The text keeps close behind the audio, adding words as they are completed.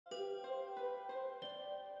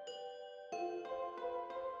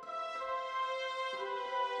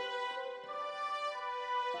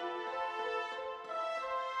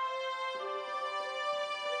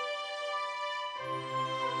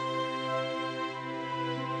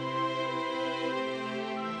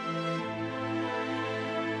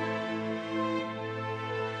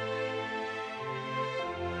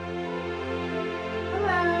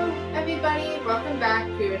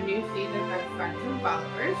and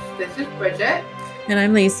followers. This is Bridget. And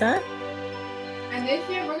I'm Lisa. And this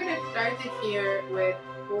year we're going to start this year with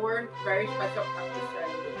 4 very special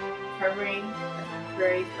episodes covering a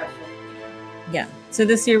very special theme. Yeah. So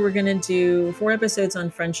this year we're going to do 4 episodes on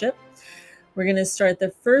friendship. We're going to start the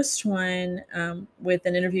first one with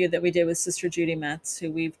an interview that we did with Sister Judy Metz,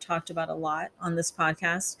 who we've talked about a lot on this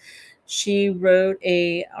podcast. She wrote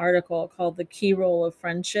an article called The Key Role of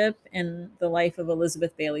Friendship in the Life of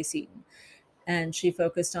Elizabeth Bailey Seton. And she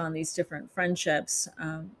focused on these different friendships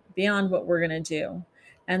beyond what we're going to do.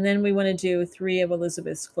 And then we want to do 3 of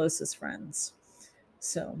Elizabeth's closest friends.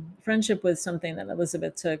 So friendship was something that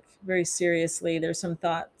Elizabeth took very seriously. There's some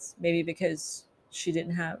thoughts, maybe because she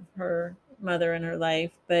didn't have her mother in her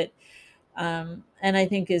life, but and I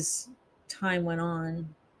think as time went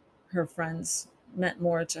on, her friends meant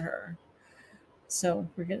more to her. So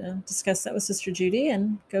we're going to discuss that with Sister Judy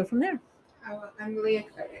and go from there. I'm really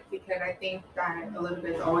excited because I think that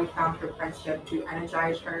Elizabeth always found her friendship to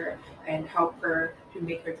energize her and help her to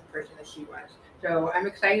make her the person that she was. So I'm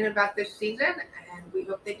excited about this season, and we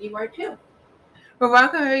hope that you are too. Well,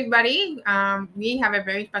 welcome everybody. We have a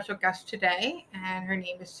very special guest today, and her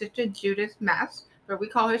name is Sister Judith Metz, but we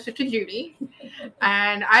call her Sister Judy.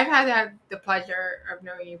 And I've had the pleasure of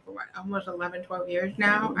knowing you for almost 11, 12 years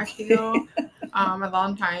now, I feel. A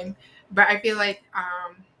long time. But I feel like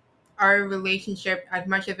our relationship, as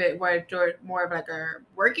much of it was more of like a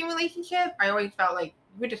working relationship, I always felt like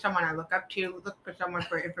you're just someone I look up to, look for someone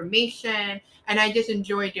for information, and I just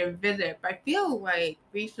enjoyed your visit. But I feel like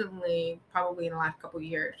recently, probably in the last couple of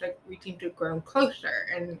years, like we seem to have grown closer,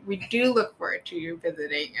 and we do look forward to you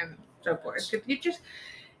visiting and so forth. Because you just,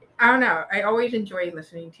 I don't know, I always enjoy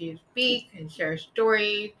listening to you speak and share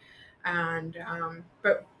stories, and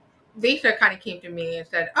but Lisa kind of came to me and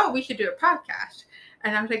said, "Oh, we should do a podcast."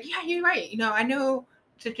 And I was like, "Yeah, you're right. I know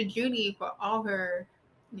Sister Judy for all her,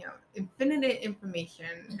 infinite information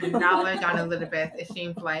and knowledge on Elizabeth. It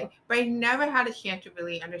seems like, but I never had a chance to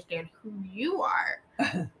really understand who you are.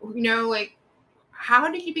 Like, how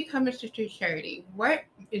did you become a Sister Charity? What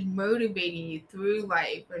is motivating you through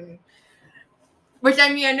life and which,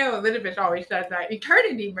 I mean, I know Elizabeth always says that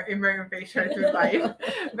eternity motivates her through life,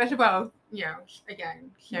 but as well,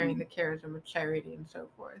 again, sharing the charism of charity and so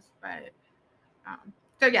forth. But,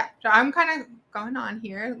 so I'm kind of going on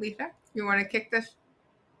here. Lisa, you want to kick this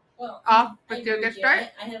off with your good start?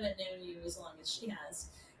 I haven't known you as long as she has.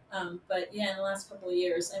 But yeah, in the last couple of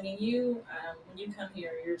years, I mean, you, when you come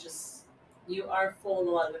here, you are full of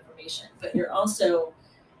a lot of information, but you're also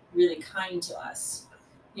really kind to us.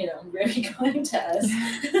 Very kind to us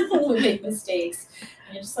when we make mistakes.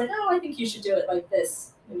 And you're just like, oh, I think you should do it like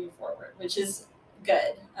this moving forward, which is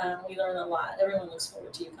good. We learn a lot. Everyone looks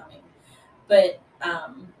forward to you coming. But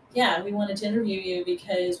yeah, we wanted to interview you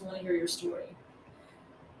because we want to hear your story.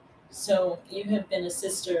 So you have been a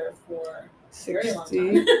sister for a very long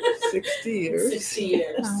time. 60 years. 60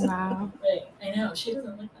 years. Oh, wow. Right. I know. She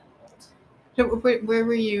doesn't look that old. So where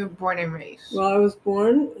were you born and raised? Well, I was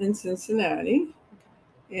born in Cincinnati,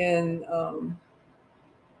 in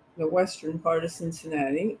the western part of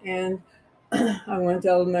Cincinnati, and I went to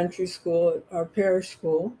elementary school at our parish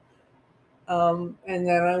school, and then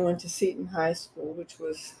I went to Seton High School, which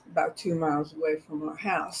was about 2 miles away from our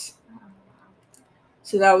house.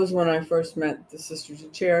 So that was when I first met the Sisters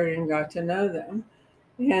of Charity and got to know them.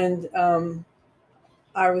 And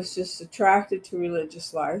I was just attracted to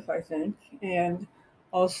religious life, I think, and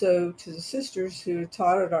also to the sisters who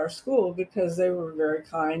taught at our school because they were very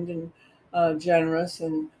kind and generous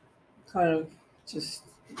and kind of just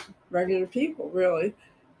regular people, really.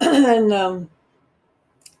 And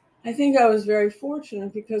I think I was very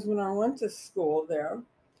fortunate because when I went to school there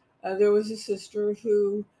was a sister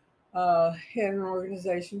who had an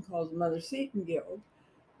organization called the Mother Seton Guild.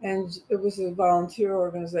 And it was a volunteer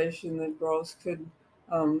organization that girls could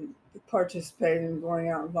participate in going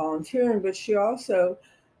out and volunteering. But she also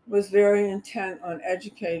was very intent on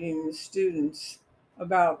educating the students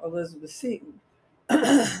about Elizabeth Seton.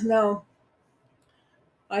 Now,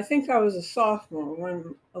 I think I was a sophomore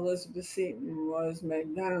when Elizabeth Seton was made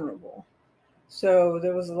venerable. So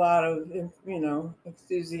there was a lot of,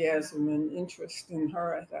 enthusiasm and interest in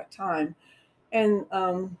her at that time. And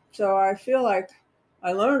so I feel like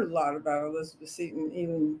I learned a lot about Elizabeth Seton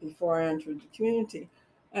even before I entered the community.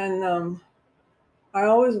 And I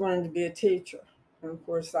always wanted to be a teacher. And of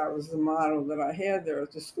course, that was the model that I had there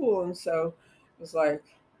at the school. And so it was like,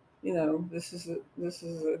 this is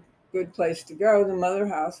a good place to go. The mother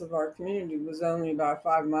house of our community was only about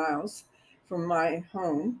 5 miles from my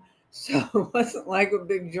home. So it wasn't like a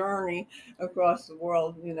big journey across the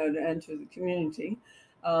world, to enter the community.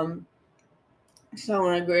 So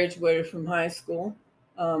when I graduated from high school,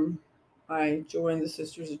 I joined the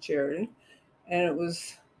Sisters of Charity, and it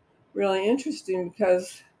was really interesting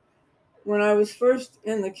because when I was first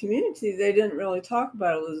in the community, they didn't really talk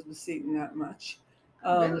about Elizabeth Seton that much.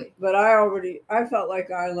 Really? But I felt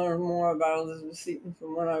like I learned more about Elizabeth Seton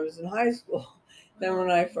from when I was in high school than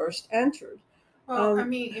when I first entered. Well, I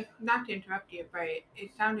mean, if not to interrupt you, but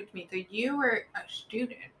it sounded to me that you were a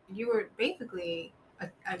student. You were basically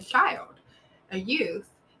a child, a youth,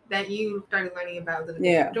 that you started learning about the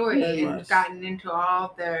Yeah, story very and much. gotten into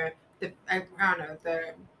all the I don't know,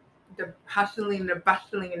 the hustling, the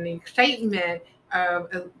bustling, and the excitement of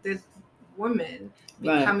this woman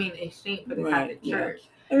Right. becoming a saint for the Right, Catholic yeah. Church.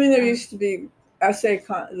 I mean, there used to be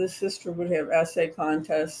the sister would have essay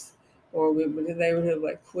contests, or they would have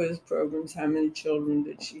like quiz programs. How many children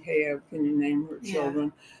did she have? Can you name her Yeah.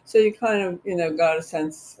 children? So you kind of, got a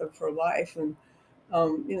sense of her life, and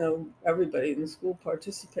everybody in the school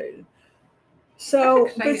participated. So,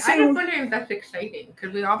 That's but exciting. see, I just wonder if that's exciting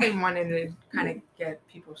because we've all been wanting to kind of get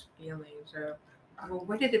people's feelings of, well,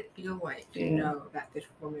 what did it feel like to know that this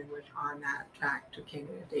woman was on that track to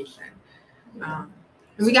canonization? And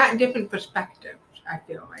we got different perspectives, I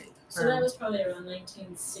feel like. So that was probably around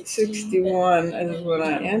 1960. 61 is when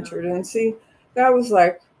I entered, and see, that was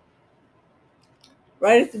like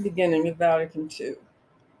right at the beginning of Vatican II.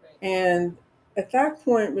 And at that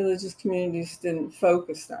point, religious communities didn't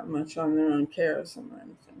focus that much on their own charism or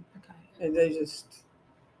anything. Okay. And they just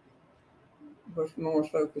were more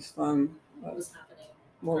focused on what was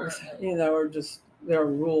happening. Or just their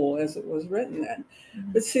rule as it was written then.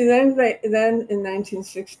 Mm-hmm. But see, then in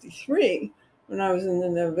 1963, when I was in the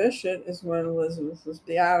novitiate, is when Elizabeth was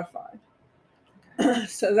beatified. Okay.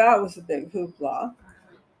 So that was a big hoopla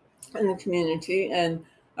in the community, and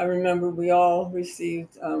I remember we all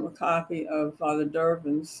received a copy of Father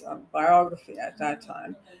Durbin's biography at that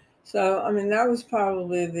time. So, I mean, that was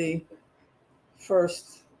probably the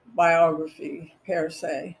first biography per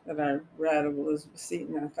se that I read of Elizabeth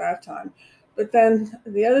Seton at that time. But then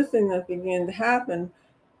the other thing that began to happen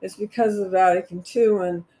is because of Vatican II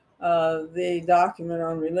and the document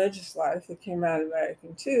on religious life that came out of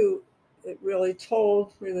Vatican II, it really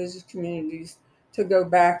told religious communities to go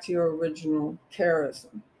back to your original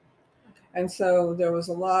charism. And so there was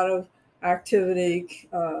a lot of activity,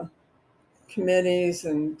 committees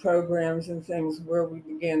and programs and things where we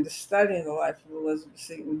began to study the life of Elizabeth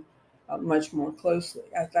Seton much more closely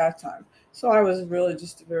at that time. So I was really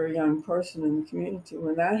just a very young person in the community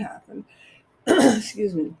when that happened.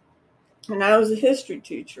 Excuse me. And I was a history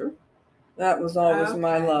teacher. That was always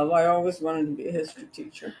my love. I always wanted to be a history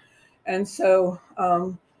teacher. And so,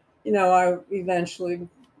 I eventually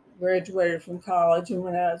graduated from college and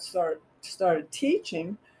went out and started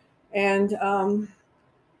teaching. And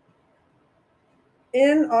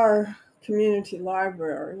in our community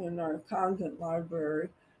library, in our convent library,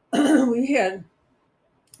 we had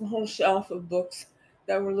a whole shelf of books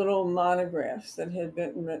that were little monographs that had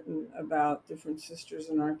been written about different sisters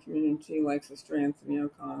in our community, like Sister Anthony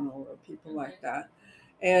O'Connell or people like that,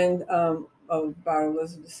 and about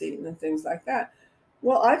Elizabeth Seton and things like that.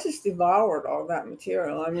 Well, I just devoured all that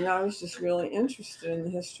material. I mean, I was just really interested in the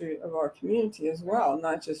history of our community as well,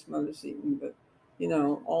 not just Mother Seton, but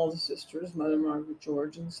all the sisters, Mother Margaret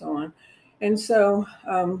George, and so on. And so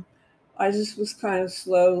I just was kind of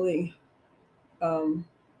slowly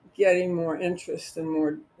getting more interest and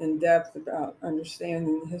more in depth about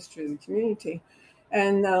understanding the history of the community.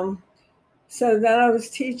 And so then I was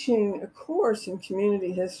teaching a course in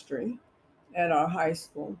community history at our high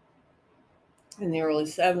school in the early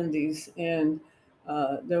 70s. And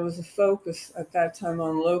there was a focus at that time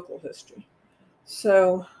on local history.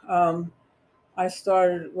 So I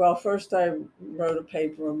started, first I wrote a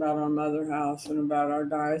paper about our mother house and about our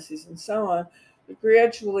diocese and so on. But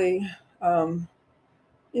gradually,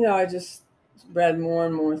 I just read more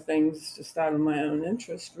and more things just out of my own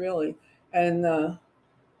interest, really. And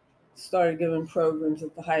started giving programs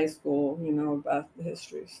at the high school, about the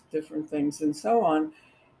history of different things and so on.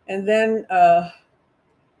 And then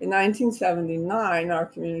in 1979, our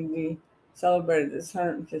community celebrated its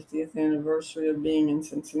 150th anniversary of being in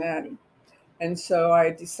Cincinnati. And so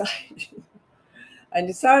I decided I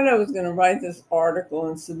was going to write this article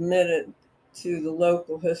and submit it to the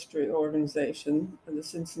local history organization, the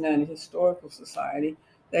Cincinnati Historical Society.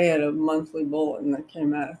 They had a monthly bulletin that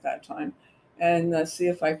came out at that time, and see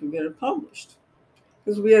if I could get it published.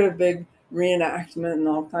 Because we had a big reenactment and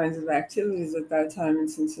all kinds of activities at that time in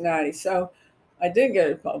Cincinnati. So I did get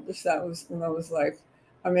it published. I was like,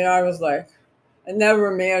 I never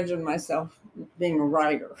imagined myself being a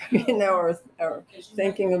writer, or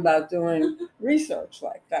thinking about doing research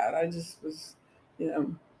like that. I just was,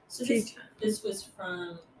 So this was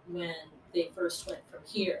from when they first went from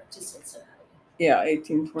here to Cincinnati. Yeah,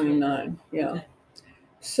 1829. Yeah. Okay.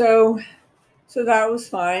 So that was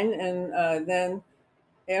fine, and then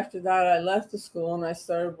after that, I left the school and I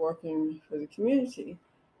started working for the community.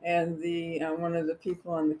 And the one of the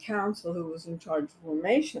people on the council who was in charge of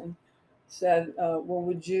formation said, "Well,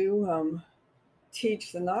 would you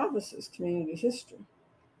teach the novices community history?"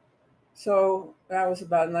 So that was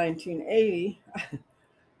about 1980.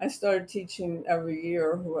 I started teaching every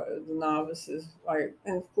year the novices,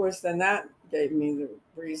 and of course, then that gave me the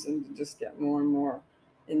reason to just get more and more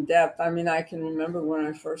in depth. I mean, I can remember when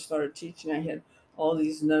I first started teaching, I had all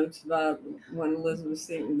these notes about when Elizabeth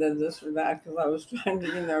Seton did this or that, because I was trying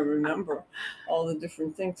to, remember all the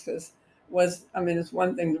different things. Because it's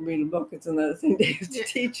one thing to read a book; it's another thing to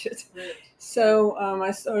teach it. Right. So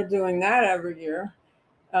I started doing that every year,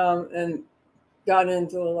 and got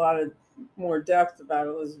into a lot of more depth about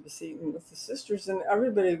Elizabeth Seton with the sisters, and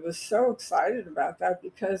everybody was so excited about that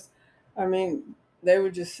because, they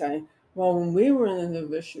would just say, "Well, when we were in the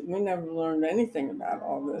novitiate, we never learned anything about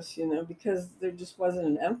all this, because there just wasn't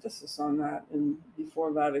an emphasis on that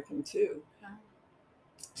before Vatican II."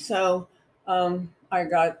 So I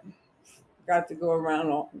got to go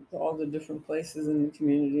around all the different places in the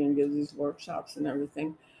community and give these workshops and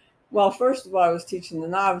everything. Well, first of all, I was teaching the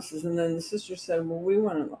novices, and then the sisters said, "Well, we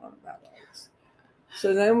want to learn about all this."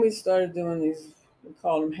 So then we started doing these, we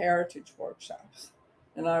called them heritage workshops.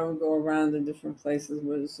 And I would go around to different places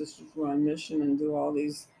where the sisters were on mission and do all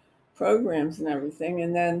these programs and everything.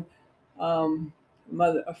 And then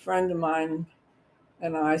a friend of mine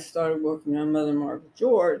and I started working on Mother Margaret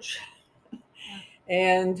George.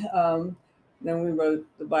 And then we wrote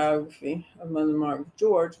the biography of Mother Margaret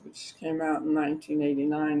George, which came out in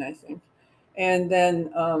 1989, I think. And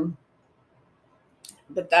then,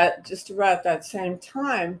 but that just about that same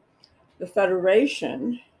time, the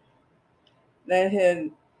Federation, that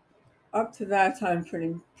had up to that time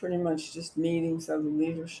pretty much just meetings of the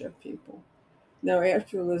leadership people. Now,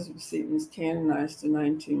 after Elizabeth Seton was canonized in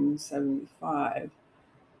 1975,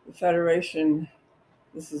 the Federation,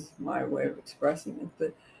 this is my way of expressing it,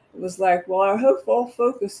 but it was like, well, our whole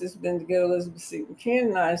focus has been to get Elizabeth Seton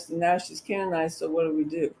canonized, and now she's canonized, so what do we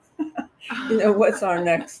do? What's our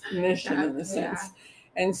next mission in a sense?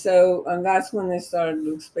 And so that's when they started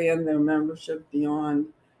to expand their membership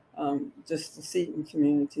beyond just the Seton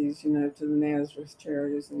communities, to the Nazareth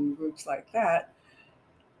charities and groups like that.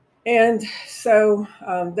 And so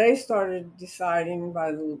they started deciding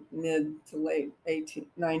by the mid to late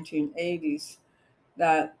 1980s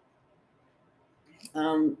that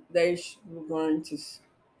they were going to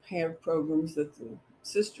have programs that the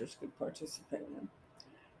sisters could participate in.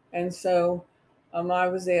 And so I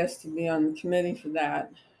was asked to be on the committee for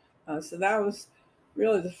that. So that was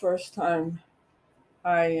really the first time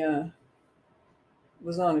I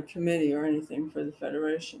was on a committee or anything for the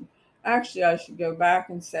Federation. Actually, I should go back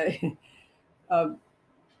and say in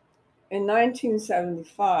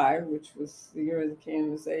 1975, which was the year of the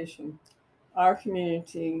canonization, our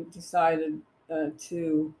community decided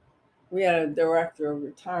we had a director of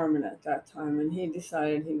retirement at that time, and he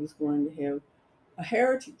decided he was going to have a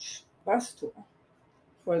heritage bus tour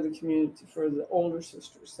for the community, for the older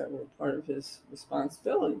sisters that were part of his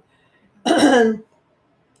responsibility.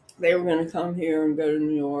 They were going to come here and go to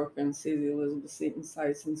New York and see the Elizabeth Seton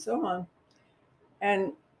sites and so on.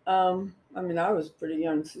 And I was a pretty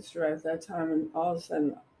young sister at that time, and all of a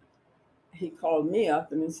sudden he called me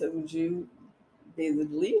up and he said, "Would you be the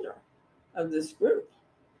leader of this group?"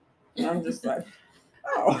 And I'm just like,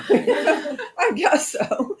 "Oh, I guess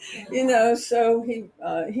so." So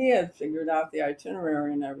he had figured out the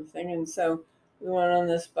itinerary and everything. And so we went on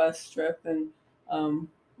this bus trip, and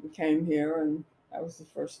we came here, and that was the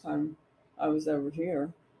first time I was ever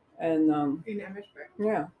here. And in Emmitsburg?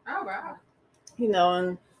 Yeah. Oh, wow.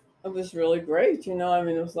 And it was really great. It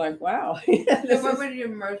was like, wow. So what was your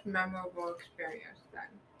most memorable experience then?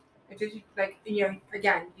 It's just like,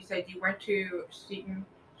 again, you said you went to Seton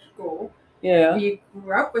School. Yeah. You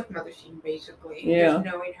grew up with Mother Seton, basically. Yeah. Just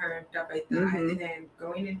knowing her and stuff like that. Mm-hmm. And then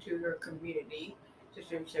going into her community,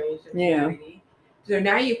 Sister Cherry's Yeah. community. So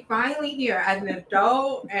now you're finally here as an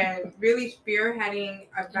adult and really spearheading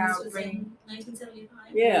about bringing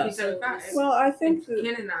 1975. Yeah. 1975. Well, I think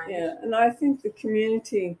canonized. Yeah, and I think the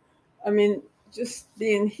community, just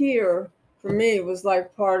being here for me was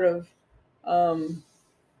like part of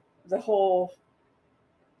the whole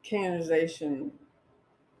canonization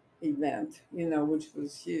event, which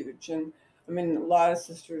was huge. And a lot of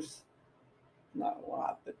sisters not a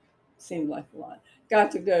lot, but seemed like a lot.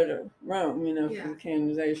 Got to go to Rome, for Yeah. the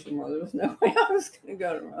canonization. Well, there was no way I was going to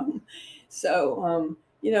go to Rome. So,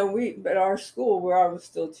 but our school where I was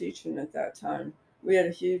still teaching at that time, we had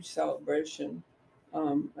a huge celebration,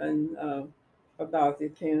 and about the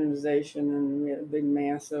canonization, and we had a big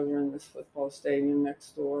mass over in this football stadium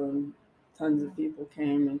next door, and tons of people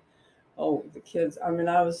came, and the kids. I mean,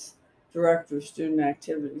 I was director of student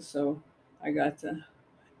activities, so I got to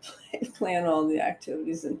plan all the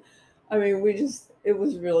activities, and I mean, it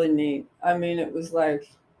was really neat. I mean, it was like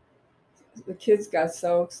the kids got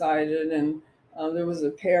so excited, and there was a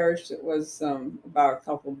parish that was about a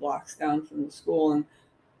couple blocks down from the school, and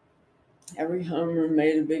every homeroom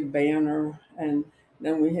made a big banner, and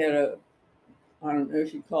then we had I don't know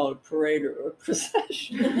if you call it a parade or a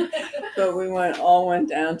procession, but we all went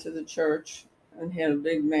down to the church and had a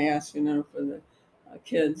big mass, for the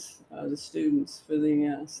kids, the students, for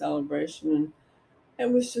the celebration, and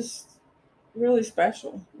it was just really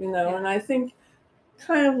special, Yeah. And I think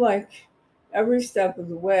kind of like every step of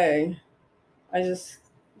the way, I just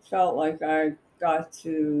felt like I got to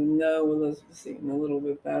know Elizabeth Eaton a little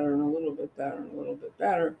bit better and a little bit better and a little bit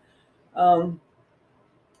better.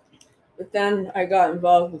 But then I got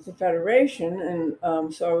involved with the Federation, and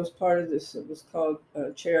so I was part of this. It was called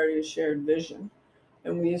Charity of Shared Vision.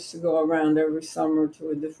 And we used to go around every summer to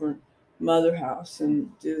a different mother house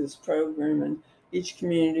and do this program. And each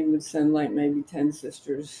community would send like maybe 10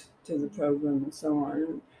 sisters to the program and so on.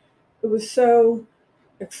 And it was so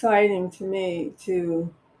exciting to me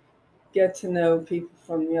to get to know people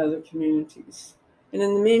from the other communities. And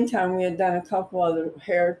in the meantime, we had done a couple other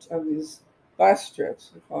of these bus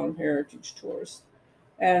trips. We call them heritage tours.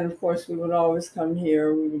 And of course, we would always come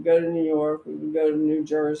here. We would go to New York. We would go to New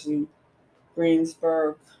Jersey,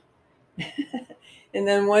 Greensburg. And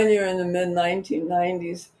then one year in the mid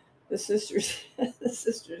 1990s, the sisters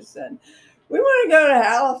said, "We want to go to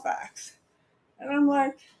Halifax." And I'm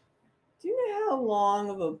like, "Do you know how long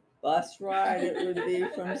of a bus ride it would be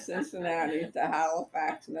from Cincinnati to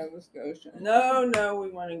Halifax, Nova Scotia?" No, we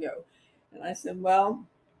want to go. And I said, "Well,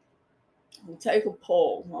 we'll take a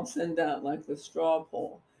poll. I'll send out like the straw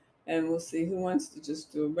poll, and we'll see who wants to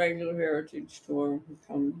just do a regular heritage tour and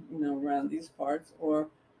come, around these parts, or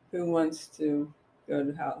who wants to go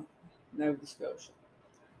to Nova Scotia."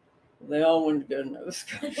 They all wanted to go to Nova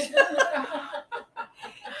Scotia.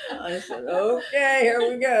 I said, "Okay, here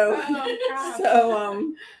we go." Oh,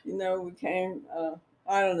 So, we came.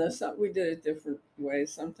 I don't know. We did it different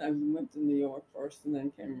ways. Sometimes we went to New York first and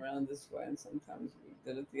then came around this way, and sometimes we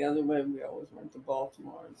did it the other way. We always went to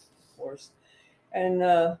Baltimore, of course.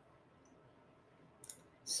 And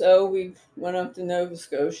so we went up to Nova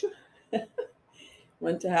Scotia,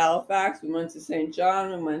 went to Halifax, we went to St.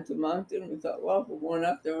 John, we went to Moncton. We thought, well, if we're going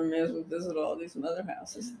up there, we may as well visit all these mother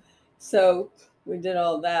houses. So we did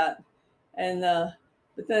all that. And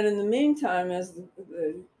but then in the meantime, I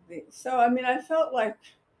felt like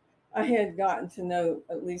I had gotten to know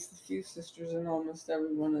at least a few sisters in almost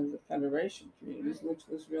every one of the Federation communities, which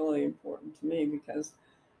was really important to me because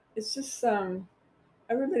it's just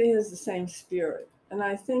everybody has the same spirit. And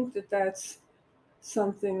I think that that's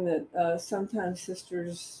something that sometimes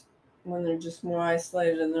sisters, when they're just more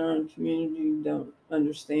isolated in their own community, don't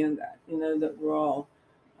understand that, that we're all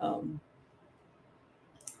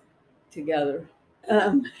together.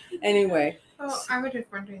 Anyway. Well, I was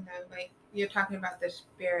just wondering though, like you're talking about the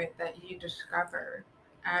spirit that you discover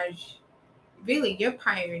as really you're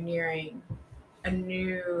pioneering a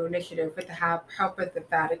new initiative with the help of the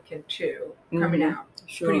Vatican II coming out,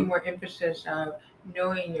 putting more emphasis of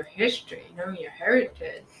knowing your history, knowing your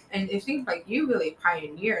heritage. And it seems like you really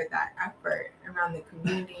pioneered that effort around the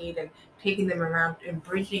community and taking them around and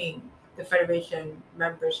bridging the Federation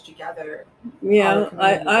members together. Yeah,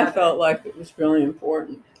 I felt like it was really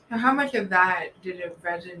important. Now, how much of that did it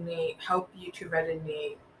help you to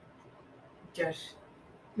resonate just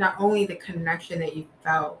not only the connection that you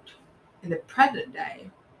felt in the present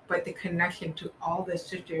day, but the connection to all the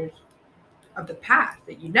sisters of the past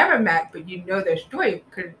that you never met, but you know their story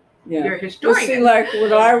because you're a historian. Well,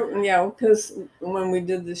 see, because when we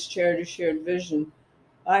did this Charity Shared Vision,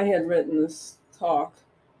 I had written this talk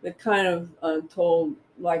that kind of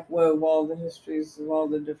wove all the histories of all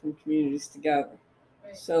the different communities together.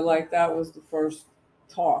 Right. So that was the first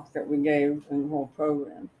talk that we gave in the whole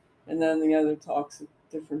program. And then the other talks that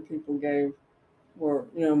different people gave were,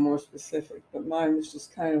 more specific. But mine was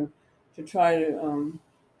just kind of to try to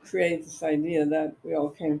create this idea that we all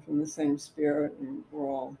came from the same spirit and we're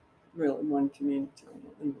all really one community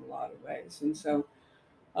in a lot of ways. And so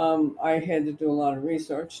I had to do a lot of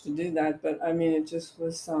research to do that. But I mean, it just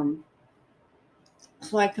was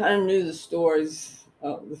So I kind of knew the stories,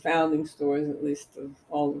 the founding stories, at least, of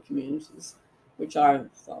all the communities, which I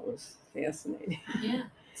thought was fascinating. Yeah,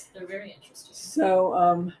 they're very interesting.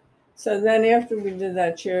 So then after we did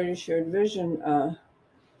that Charity Shared Vision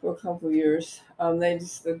for a couple of years,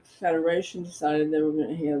 the Federation decided they were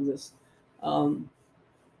going to have this, what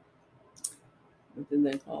did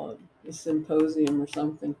they call it? A symposium or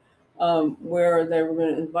something, where they were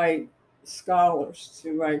going to invite scholars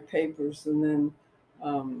to write papers and then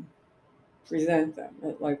present them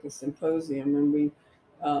at like a symposium.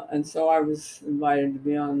 And so I was invited to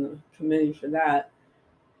be on the committee for that.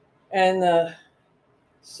 And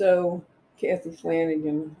so Kathy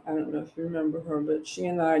Flanagan, I don't know if you remember her, but she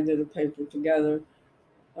and I did a paper together,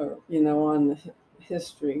 on the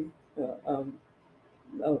history,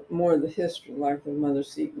 more of the history, like of Mother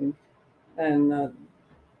Seton. And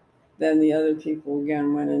then the other people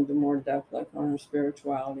again went into more depth, like on her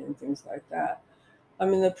spirituality and things like that. I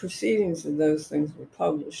mean, the proceedings of those things were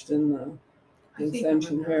published in the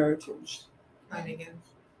Ascension Heritage. Flanagan's.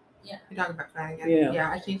 Yeah. You're talking about Flanagan? Yeah. Yeah,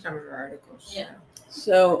 I've seen some of her articles. Yeah.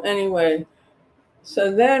 So anyway, so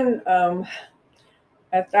then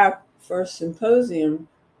at that first symposium,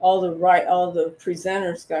 all the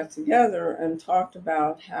presenters got together and talked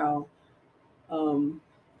about how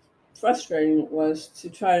frustrating it was to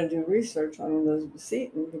try to do research on Elizabeth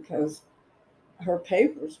Seton because her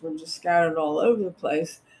papers were just scattered all over the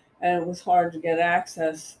place, and it was hard to get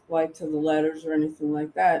access, like to the letters or anything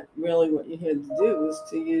like that. Really, what you had to do was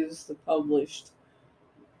to use the published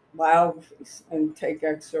biographies and take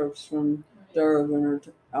excerpts from Durbin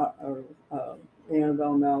or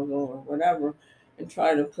Annabelle Melville or whatever, and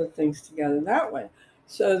try to put things together that way.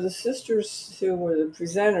 So the sisters who were the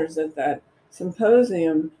presenters at that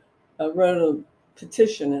symposium wrote a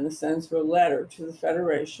petition, in a sense, or a letter to the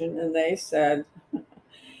Federation, and they said,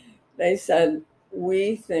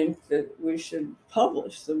 we think that we should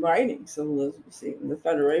publish the writings of Elizabeth Seton. The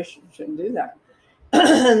Federation should do that.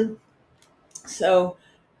 So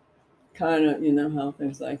kind of, how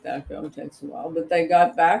things like that go. It takes a while. But they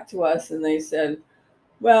got back to us and they said,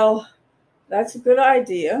 well, that's a good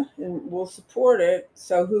idea and we'll support it.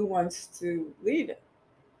 So who wants to lead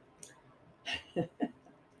it?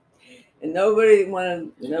 And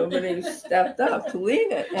nobody stepped up to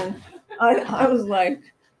lead it. And I was like,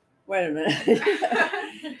 wait a minute.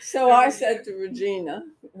 So I said to Regina,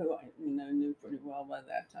 who I knew pretty well by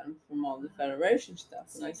that time from all the Federation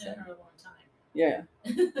stuff, and I said, her a long time. Yeah.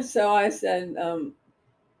 So I said,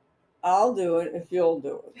 I'll do it if you'll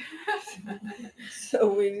do it. So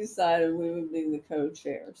we decided we would be the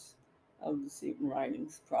co-chairs of the Seton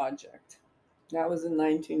Writings Project. That was in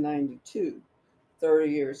 1992, 30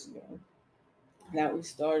 years ago, that we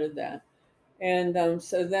started that. And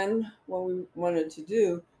so then what we wanted to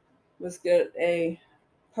do was get a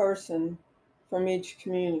person from each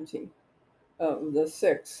community of the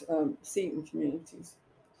 6 Seton communities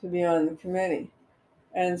to be on the committee.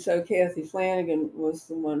 And so Kathy Flanagan was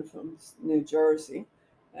the one from New Jersey.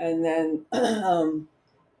 And then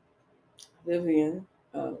Vivian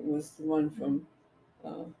was the one from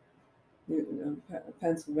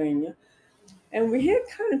Pennsylvania. And we had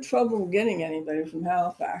kind of trouble getting anybody from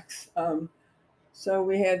Halifax. So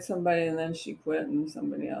we had somebody and then she quit and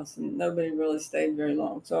somebody else. And nobody really stayed very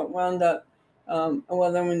long. So it wound up,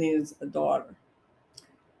 then we needed a daughter.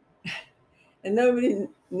 And nobody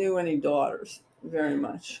knew any daughters very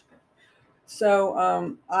much.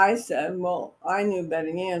 So I said, well, I knew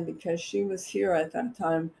Betty Ann because she was here at that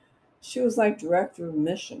time. She was like director of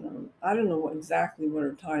mission. I don't know exactly what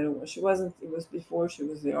her title was. She wasn't, it was before she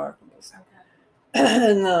was the archivist. Okay.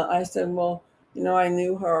 And I said, well, I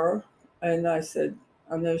knew her. And I said,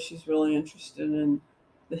 I know she's really interested in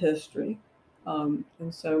the history. And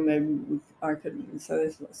so maybe I could, so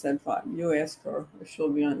they said, fine, you ask her if she'll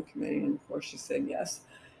be on the committee. And of course she said yes.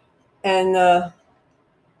 And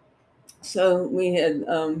so we had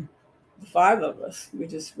 5 of us. We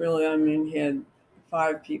just really, had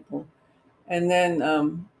 5 people. And then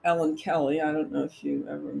Ellen Kelly, I don't know if you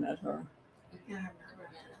ever met her. Yeah, I've never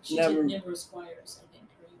met her. She did Nimrod Squires, I think.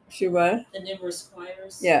 She what? The Nimrod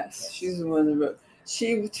Squires. Yes, she's the one that wrote.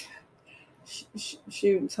 She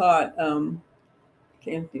taught,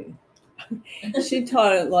 can't be. She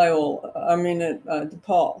taught at Loyola, at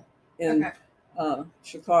DePaul in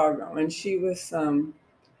Chicago. And she was a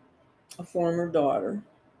former daughter.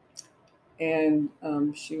 And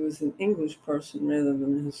she was an English person rather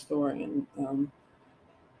than a historian.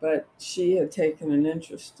 But she had taken an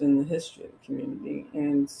interest in the history of the community.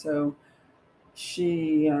 And so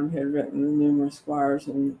she had written the numerous squires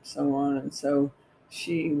and so on. And so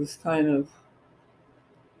she was kind of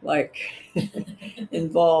like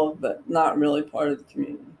involved, but not really part of the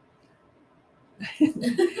community.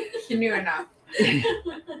 She knew enough.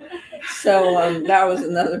 So that was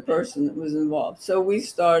another person that was involved. So we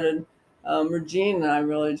started, Regina and I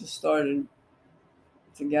really just started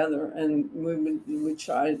together, and we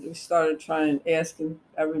started trying, asking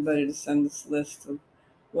everybody to send us lists of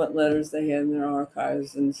what letters they had in their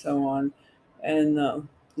archives and so on, and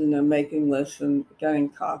making lists and getting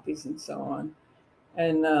copies and so on.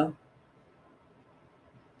 And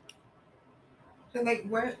So like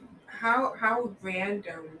how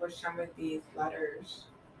random were some of these letters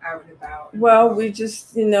out and about? well, we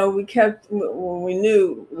just we kept, well, we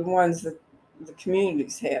knew the ones that the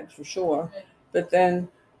communities had for sure, but then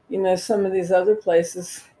some of these other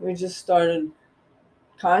places we just started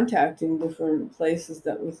contacting different places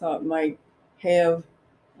that we thought might have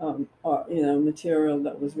material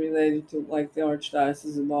that was related to, like the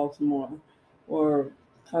Archdiocese of Baltimore, or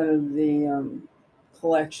kind of the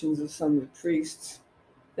collections of some of the priests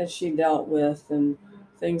that she dealt with and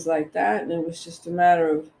things like that. And it was just a matter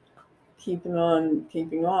of keeping on,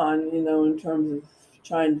 in terms of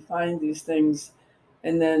trying to find these things.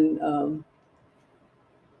 And then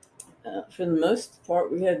for the most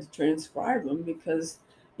part, we had to transcribe them because,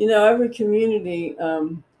 every community,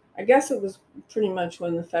 I guess it was pretty much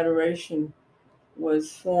when the Federation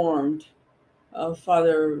was formed,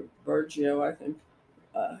 Father Bergio, I think,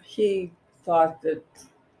 he thought that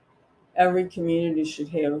every community should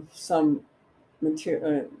have some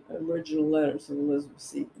original letters of Elizabeth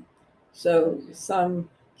Seton. So some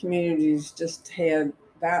communities just had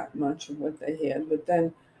that much of what they had, but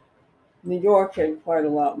then New York had quite a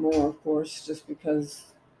lot more, of course, just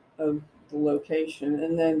because of the location.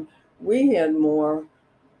 And then we had more.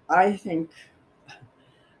 I think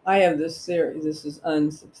I have this theory, this is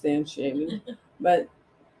unsubstantiated, but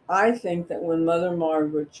I think that when Mother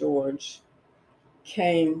Margaret George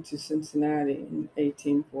came to Cincinnati in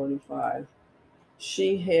 1845,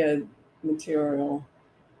 she had material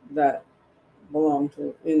that belonged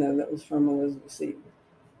to, that was from Elizabeth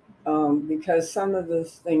Seton. Because some of the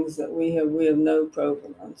things that we have no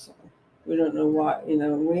provenance on. We don't know why,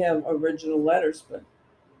 we have original letters, but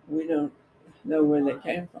we don't know where they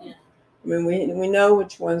came from. Yeah. I mean, we know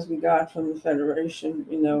which ones we got from the Federation,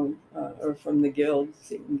 or from the Guild,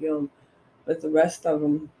 Seton Guild, but the rest of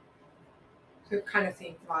them. So it kind of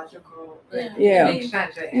seems logical. Yeah. It makes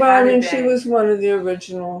sense. Well, I mean, she was one of the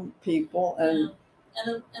original people, and. Yeah.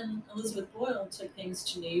 And Elizabeth Boyle took things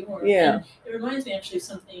to New York. Yeah. And it reminds me actually of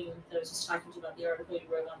something that I was just talking to you about, the article you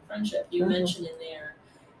wrote on friendship. You mentioned in there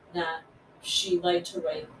that she liked to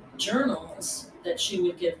write journals that she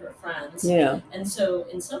would give her friends. Yeah. And so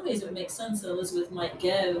in some ways it would make sense that Elizabeth might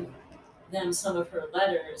give them some of her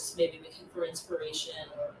letters, maybe for inspiration.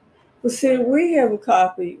 Well, see, we have a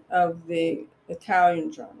copy of the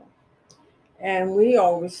Italian journal, and we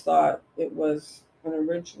always thought it was an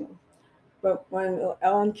original. But when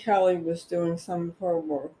Ellen Kelly was doing some of her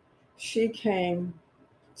work, she came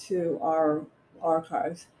to our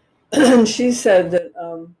archives and she said that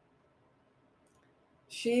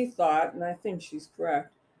she thought, and I think she's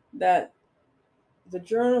correct, that the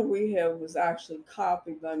journal we have was actually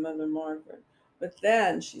copied by Mother Margaret. But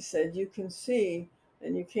then she said, you can see,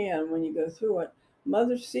 and you can when you go through it,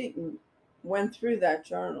 Mother Seton went through that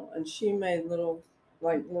journal and she made little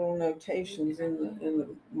notations in the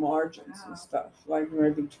margins and stuff, like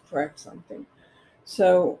maybe to correct something.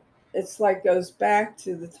 So it's like goes back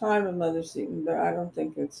to the time of Mother Seton, but I don't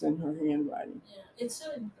think it's in her handwriting. Yeah, it's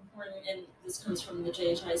so important, and this comes from the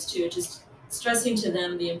JHIs too, just stressing to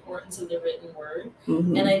them the importance of the written word.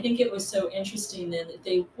 Mm-hmm. And I think it was so interesting then that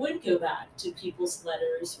they would go back to people's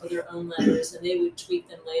letters or their own letters and they would tweak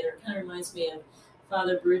them later. It kind of reminds me of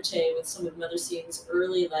Father Brute with some of Mother Seton's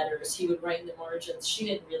early letters. He would write in the margins, she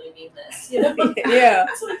didn't really mean this. Yeah.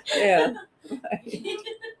 Yeah.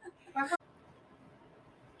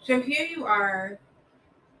 So here you are,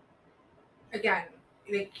 again,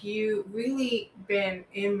 like you really been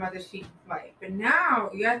in Mother Seton's life, but now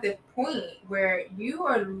you're at the point where you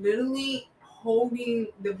are literally holding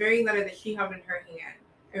the very letter that she held in her hand,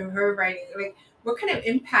 in her writing. Like, what kind of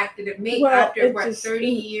impact did it make after 30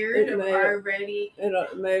 years of already?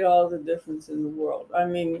 It made all the difference in the world. I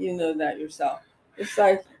mean, you know that yourself. It's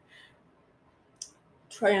like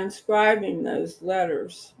transcribing those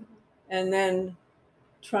letters and then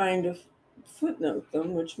trying to footnote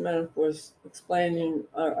them, which meant, of course, explaining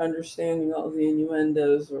or understanding all the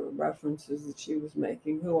innuendos or references that she was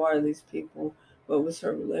making. Who are these people? What was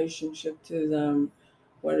her relationship to them?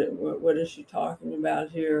 What is she talking about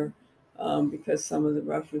here? Because some of the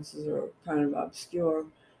references are kind of obscure.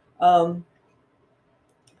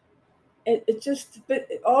 it just, but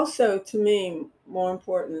also to me, more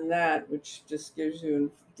important than that, which just gives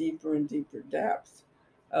you a deeper and deeper depth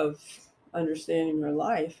of understanding her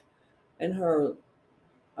life and her,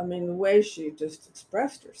 I mean, the way she just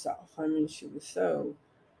expressed herself. I mean, she was so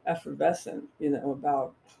effervescent,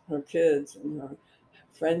 about her kids and her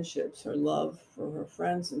friendships, her love for her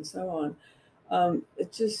friends, and so on.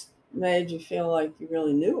 It just made you feel like you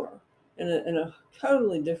really knew her in a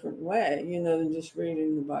totally different way, than just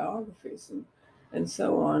reading the biographies and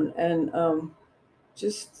so on. And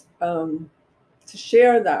just to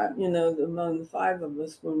share that, among the five of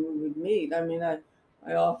us when we would meet. I mean, I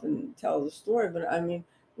often tell the story, but I mean,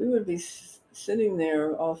 we would be sitting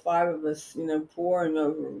there, all five of us, poring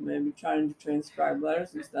over, maybe trying to transcribe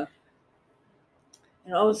letters and stuff.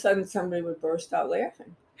 And all of a sudden, somebody would burst out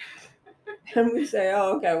laughing. And we say,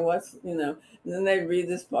 oh, okay, and then they read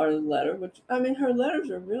this part of the letter, which, I mean, her letters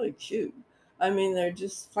are really cute. I mean, they're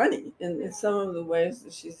just funny in some of the ways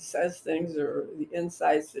that she says things or the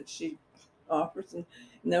insights that she offers. And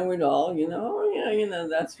then we'd all, oh, yeah,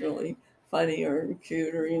 that's really funny or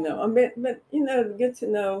cute or, but to get to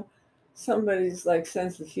know somebody's like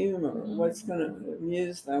sense of humor, what's going to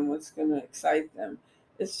amuse them, what's going to excite them.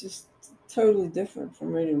 It's just totally different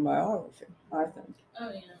from reading biography, I think. Oh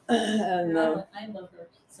yeah. And I love her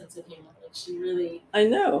sense of humor. Like she really. I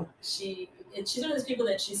know. She's one of those people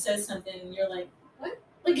that she says something and you're like, what?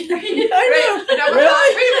 Like I know.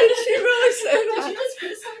 Really? Did she really say that? Did she just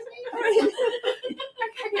criticize me?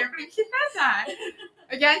 I can't believe she said that.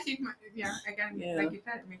 Again, like you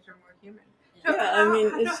said, it makes her more human. So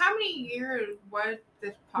how many years was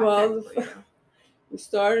this podcast for you? We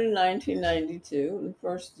started in 1992. And the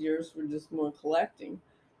first years were just more collecting.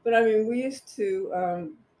 But I mean, we used to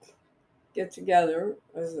get together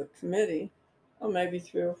as a committee, maybe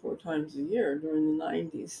 3 or 4 times a year during the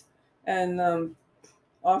 90s. And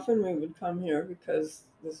often we would come here because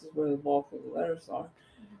this is where the bulk of the letters are.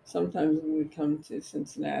 Sometimes we would come to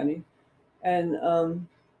Cincinnati. And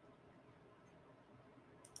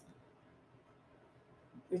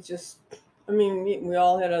we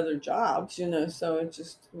all had other jobs, so it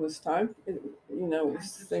just was time, it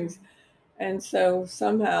was things. And so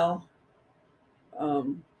somehow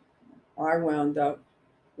I wound up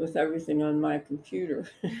with everything on my computer.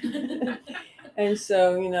 And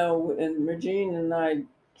so, and Regine and I,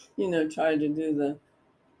 tried to do the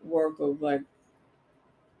work of like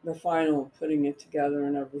the final putting it together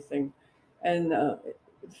and everything. And the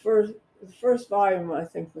first volume, I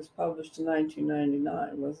think, was published in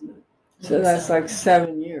 1999, wasn't it? So that's like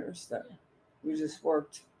 7 years that we just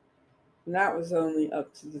worked. And that was only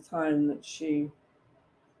up to the time that she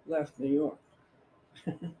left New York.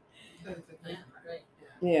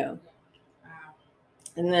 Yeah. Wow.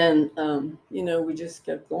 And then, we just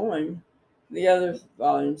kept going. The other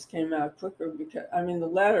volumes came out quicker because, I mean, the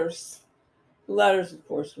letters, of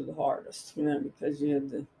course, were the hardest, because you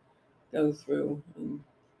had to go through and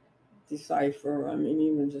decipher. I mean,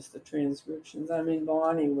 even just the transcriptions. I mean,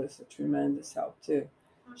 Bonnie was a tremendous help too.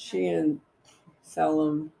 Okay. She and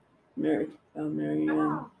Selim, Marianne.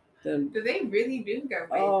 Oh. Do they really do go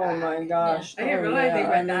way oh back? My gosh! Yeah. I didn't realize they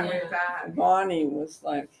went that way back. Bonnie was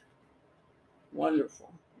like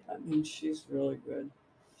wonderful. I mean, she's really good.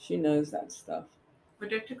 She knows that stuff. But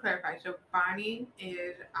just to clarify, so Bonnie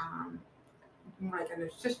is like an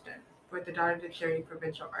assistant for the Daughters of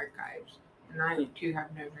Provincial Archives. And I too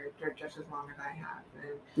have known her just as long as I have.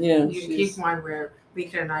 And you keep one where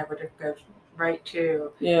Lisa and I would just go right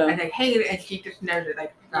to and like, hey, and she just knows it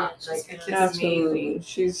like that. Like it's just absolutely amazing.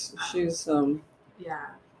 She's yeah.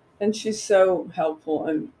 And she's so helpful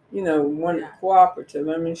and cooperative.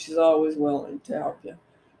 I mean, she's always willing to help you.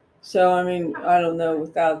 So I mean, I don't know,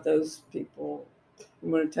 without those people it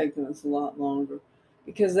would have taken us a lot longer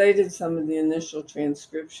because they did some of the initial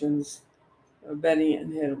transcriptions. Betty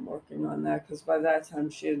and had been working on that because by that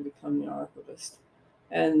time she had become the archivist.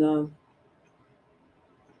 And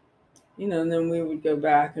and then we would go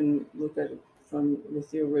back and look at it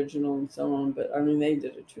with the original and so on. But I mean, they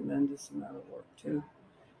did a tremendous amount of work too.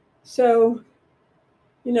 So,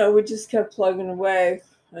 we just kept plugging away.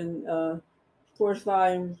 And of course,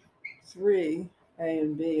 volume 3, A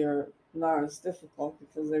and B, are not as difficult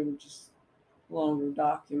because they were just longer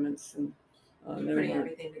documents and putting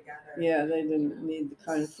everything together. Yeah, they didn't need the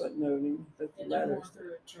kind of footnoting that the letters.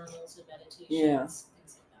 For journals and meditations,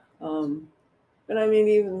 things like that. But I mean,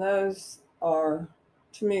 even those are,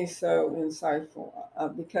 to me, so insightful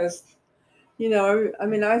because, I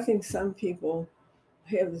mean, I think some people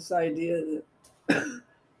have this idea that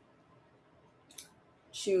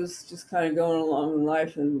she was just kind of going along in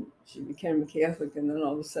life, and she became a Catholic, and then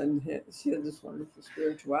all of a sudden she had this wonderful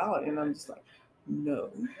spirituality, and I'm just like, no.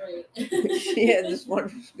 Right. She had this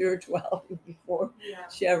wonderful spirituality before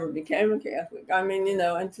she ever became a Catholic. I mean,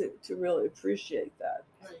 and to really appreciate that.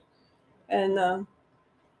 Right. And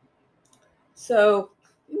so,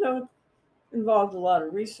 involved a lot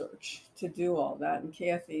of research to do all that. And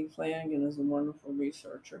Kathy Flanagan is a wonderful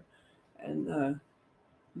researcher. And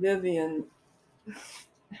Vivian,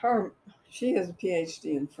 she has a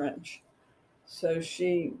PhD in French. So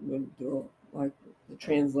she would do like the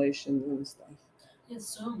translations and stuff. Yeah,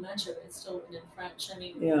 so much of it's still written in French. I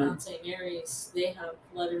mean, Yeah. Mount St. Mary's, they have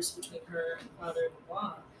letters between her and Father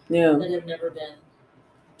Dubois Yeah. that have never been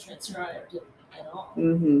transcribed at all.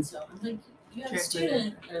 Mm-hmm. So I'm like, you have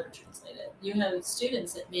You have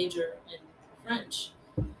students that major in French.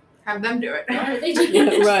 Have them do it. Why are they doing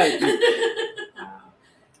it? Right.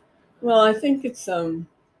 Well, I think it's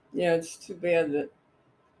it's too bad that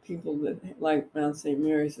people that like Mount St.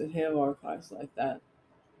 Mary's that have archives like that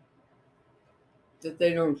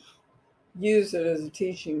they don't use it as a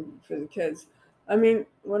teaching for the kids. I mean,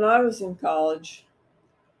 when I was in college,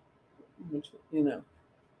 which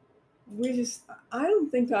I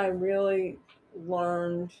don't think I really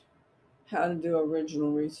learned how to do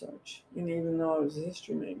original research. And even though I was a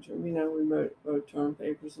history major, we wrote term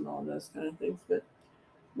papers and all those kind of things, but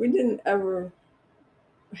we didn't ever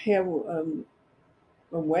have a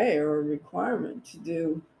way or a requirement to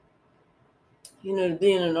do, to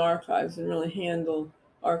be in an archives and really handle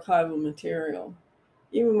archival material.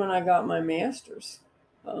 Even when I got my master's,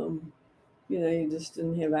 you just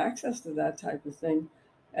didn't have access to that type of thing.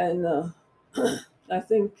 And I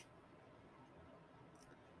think,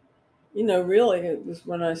 really it was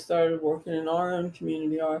when I started working in our own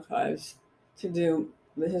community archives to do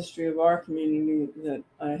the history of our community that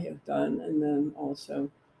I have done. And then also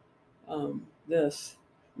this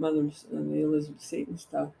Mother's and the Elizabeth Seton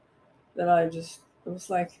stuff that it was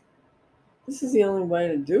like, this is the only way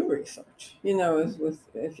to do research, is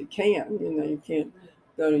if you can, you can't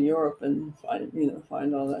go to Europe and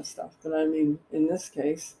find all that stuff. But I mean, in this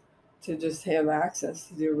case, to just have access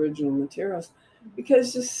to the original materials,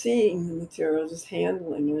 because just seeing the material, just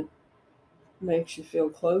handling it, makes you feel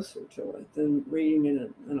closer to it than reading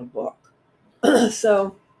it in a book.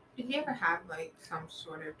 So, did you ever have like some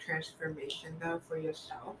sort of transformation though for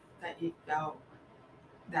yourself that you felt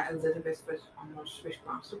that Elizabeth was almost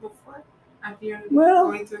responsible for after you're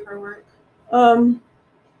going through her work?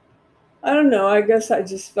 I don't know. I guess I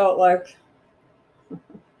just felt like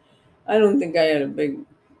I don't think I had a big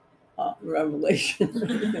revelation or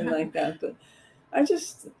anything like that, but I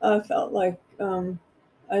just felt like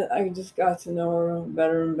I just got to know her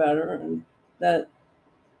better and better, and that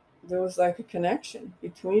there was like a connection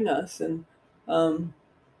between us, and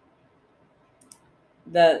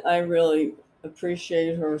that I really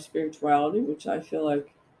appreciate her spirituality, which I feel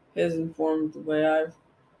like has informed the way I've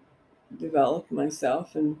developed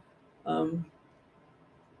myself. And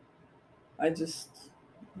I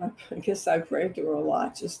guess I prayed to her a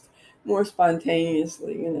lot, just more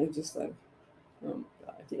spontaneously, just like, oh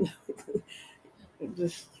God,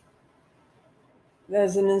 just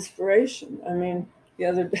as an inspiration. I mean, the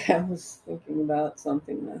other day I was thinking about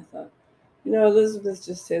something and I thought, Elizabeth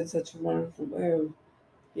just had such a wonderful way of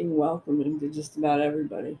being welcoming to just about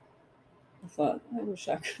everybody. I thought, I wish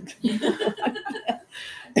I could be like that.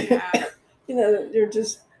 Yeah. You're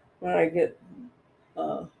just, when I get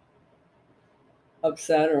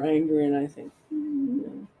upset or angry, and I think,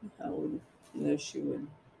 how would she would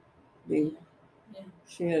be? Yeah.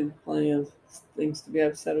 She had plenty of things to be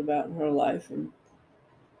upset about in her life, and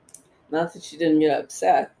not that she didn't get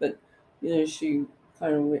upset, but she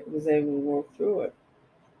kind of was able to work through it.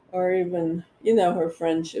 Or even her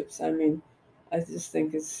friendships. I mean, I just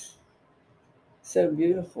think it's so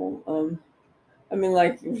beautiful. I mean,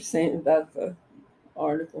 like you were saying about the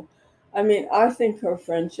article. I mean, I think her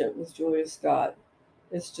friendship with Julia Scott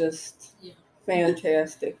is just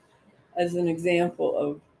fantastic as an example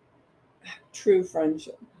of true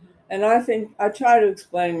friendship. And I think I try to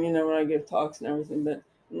explain, when I give talks and everything, but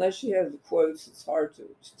unless you have the quotes, it's hard to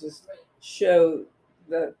just show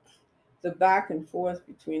the back and forth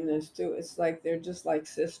between those two. It's like they're just like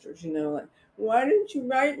sisters, like, why didn't you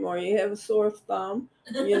write more? You have a sore thumb,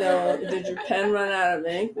 did your pen run out of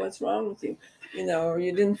ink? What's wrong with you? Or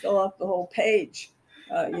you didn't fill up the whole page.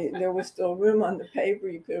 There was still room on the paper.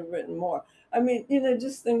 You could have written more. I mean,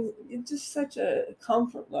 just things, just such a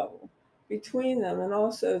comfort level between them. And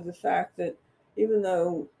also the fact that even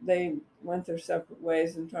though they went their separate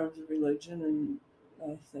ways in terms of religion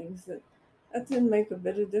and things, that didn't make a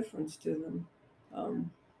bit of difference to them.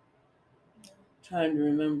 Trying to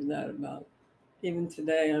remember that about even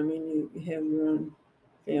today. I mean, you have your own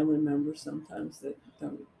family members sometimes that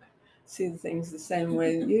don't see things the same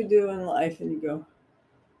way that you do in life, and you go,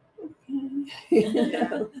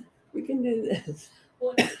 okay, we can do this.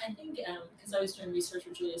 Well, I think because I was doing research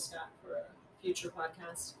with Julia Scott for a future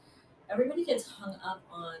podcast, everybody gets hung up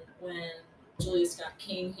on when Julia Scott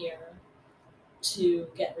came here to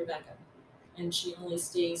get Rebecca, and she only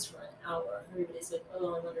stays for an hour. Everybody's like,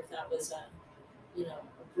 "Oh, I wonder if that was a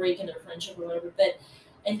break in their friendship or whatever." But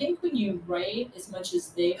I think when you write as much as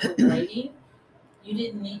they were writing,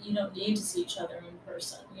 you don't need to see each other in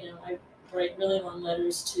person. I write really long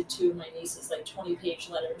letters to two of my nieces, like 20-page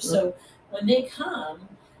letters. So when they come,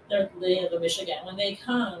 they live in Michigan. When they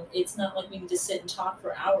come, it's not like we need to sit and talk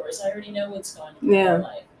for hours. I already know what's going on in their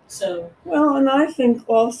life. So well, and I think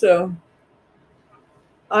also,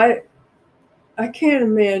 I can't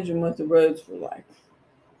imagine what the roads were like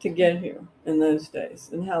to get here in those days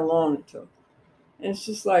and how long it took. And it's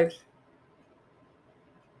just like,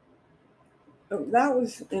 that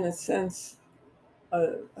was, in a sense,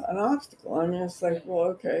 an obstacle. I mean, it's like, well,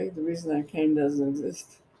 okay, the reason I came doesn't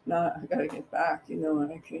exist. Now I got to get back,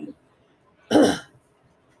 and I can't.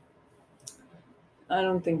 I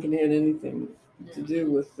don't think it had anything to do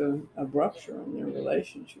with the rupture in their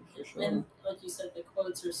relationship, for sure. And like you said, the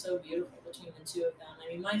quotes are so beautiful between the two of them. I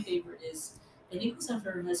mean, my favorite is, I think it was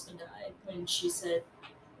after her husband died, when she said,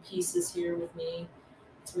 "Peace is here with me.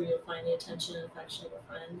 It's where you'll find the attention and affection of a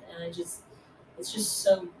friend." And it's just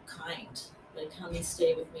so kind. Like, come and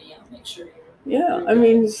stay with me. I'll make sure you're. Yeah, I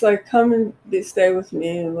mean, it's like, come and stay with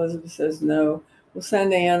me. And Elizabeth says no. We'll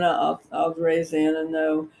send Anna. I'll raise Anna.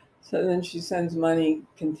 No. So then she sends money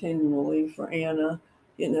continually for Anna,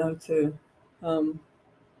 to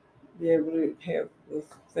be able to have the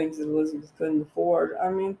things that Elizabeth couldn't afford. I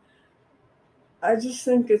mean, I just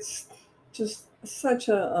think it's just such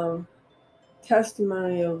a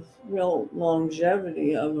testimony of real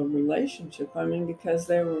longevity of a relationship. I mean, because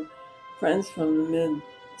they were friends from the mid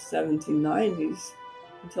 1790s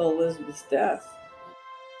until Elizabeth's death.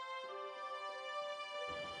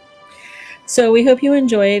 So we hope you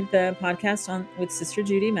enjoyed the podcast with Sister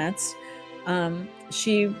Judy Metz.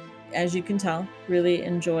 She, as you can tell, really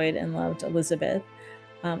enjoyed and loved Elizabeth.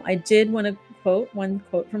 I did want to quote one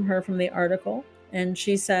quote from her from the article. And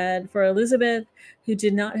she said, "For Elizabeth, who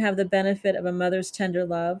did not have the benefit of a mother's tender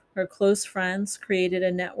love, her close friends created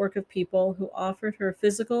a network of people who offered her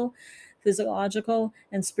physiological,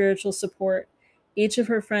 and spiritual support. Each of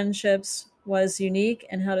her friendships was unique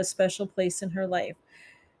and held a special place in her life."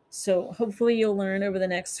 So hopefully you'll learn over the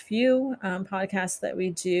next few podcasts that we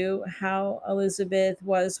do how Elizabeth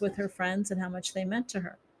was with her friends and how much they meant to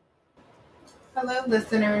her. Hello,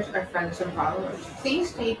 listeners, our friends and followers. Please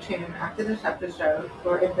stay tuned after this episode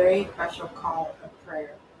for a very special call of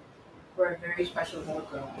prayer for a very special little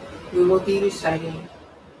girl. We will be reciting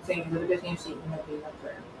St. Elizabeth Ann Seton Novena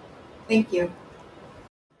prayer. Thank you.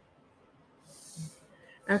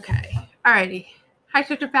 Okay. Alrighty. Hi,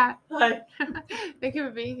 Sister Pat. Hi. Thank you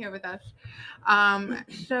for being here with us.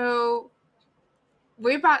 So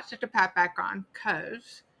we brought Sister Pat back on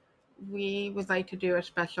because we would like to do a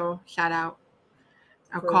special shout out,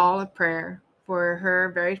 a call of prayer for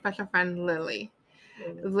her very special friend, Lily.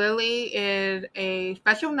 Lily is a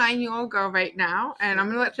special 9-year-old girl right now, and I'm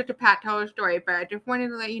going to let Sister Pat tell her story, but I just wanted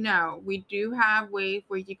to let you know, we do have ways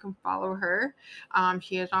where you can follow her.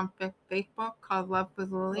 She is on Facebook called Love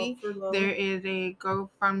with Lily. There is a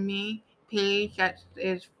GoFundMe page that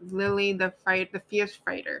is Lily the Fierce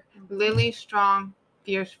Fighter. Lily Strong,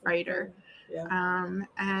 Fierce Fighter. Yeah.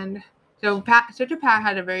 And so Sister Pat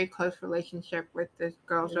had a very close relationship with this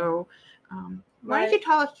girl, so why don't you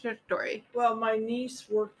tell us your story? Well, my niece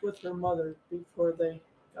worked with her mother before they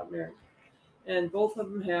got married. And both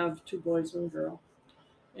of them have 2 boys and a girl.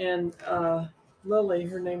 And Lily,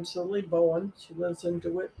 her name's Lily Bowen. She lives in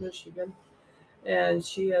DeWitt, Michigan. And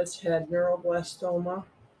she has had neuroblastoma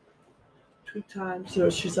 2 times. So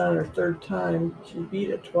she's on her 3rd time. She beat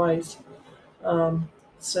it twice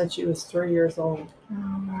since she was 3 years old.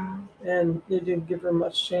 Oh, wow. And they didn't give her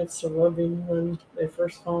much chance of living when they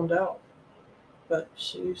first found out. But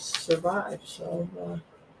she survived, so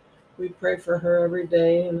we pray for her every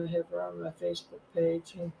day, and I have her on my Facebook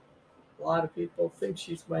page, and a lot of people think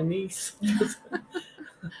she's my niece.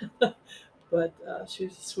 But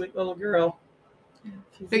she's a sweet little girl.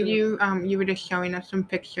 So you were just showing us some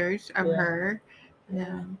pictures of her.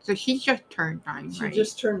 Yeah. So she just turned 9, She right?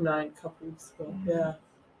 just turned 9 a couple weeks ago, yeah.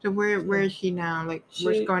 So where is she now? Like,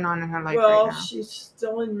 what's going on in her life right well, now? she's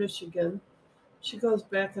still in Michigan. She goes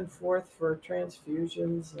back and forth for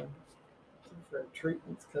transfusions and for her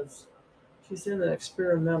treatments because she's in an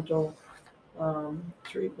experimental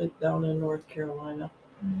treatment down in North Carolina.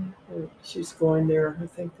 She's going there, I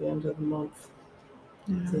think, the end of the month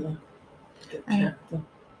to get checked.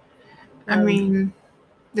 I mean,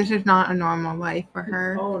 this is not a normal life for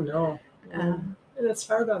her. Oh, no. And it's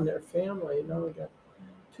hard on their family. You know, we got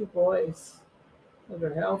 2 boys that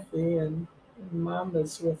are healthy, and Mom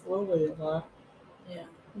is with Lily a lot. Yeah.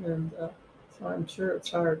 And so I'm sure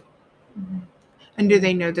it's hard. And do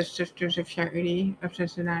they know the Sisters of Charity of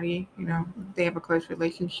Cincinnati? You know, they have a close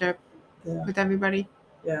relationship with everybody.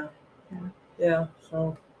 Yeah.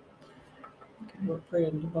 So we're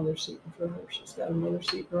praying to Mother Seton for her. She's got a Mother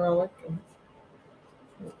Seton relic, and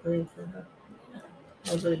we're praying for her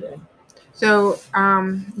every day. So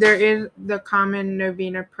there is the common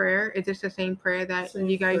novena prayer. Is this the same prayer that Same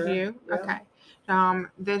you guys prayer, do? yeah. Okay.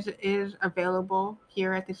 This is available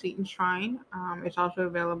here at the Seton Shrine. It's also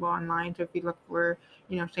available online. So if you look for,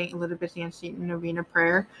 St. Elizabeth Ann Seton Novena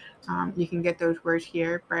Prayer, you can get those words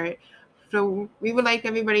here. But so we would like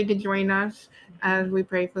everybody to join us as we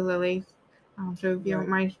pray for Lily. So if you don't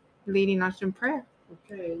mind leading us in prayer.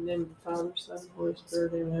 Okay, in the name of the Father, Son, and Holy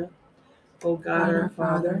Spirit, amen. O God, our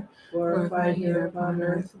Father, glorified here upon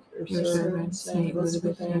earth, your servant, Saint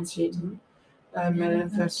Elizabeth Ann Seton, by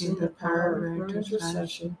manifesting the power of her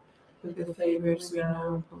intercession, with the favors we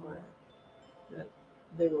now implore, that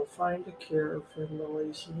they will find a cure for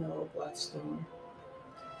Lily's neuroblastoma.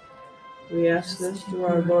 We ask this through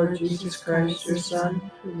our Lord Jesus Christ, your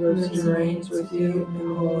Son, who lives and reigns with you in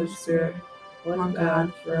the Holy Spirit, one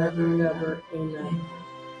God, forever and ever. Amen.